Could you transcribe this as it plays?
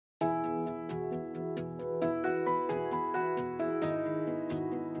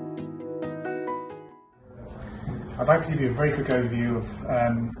I'd like to give you a very quick overview of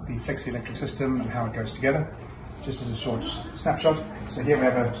the FlexiElectric system and how it goes together, just as a short snapshot. So here we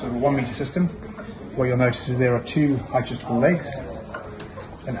have a sort of a 1 meter system. What you'll notice is there are two adjustable legs,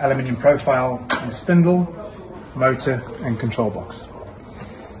 an aluminium profile and spindle, motor and control box.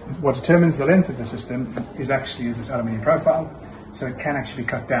 What determines the length of the system is this aluminium profile, so it can actually be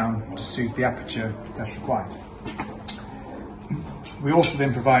cut down to suit the aperture that's required. We also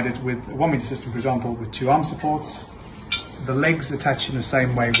then provided with a 1 meter system, for example, with two arm supports. The legs attach in the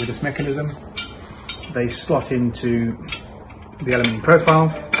same way with this mechanism. They slot into the aluminium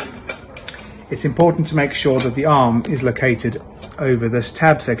profile. It's important to make sure that the arm is located over this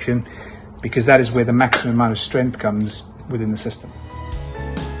tab section, because that is where the maximum amount of strength comes within the system.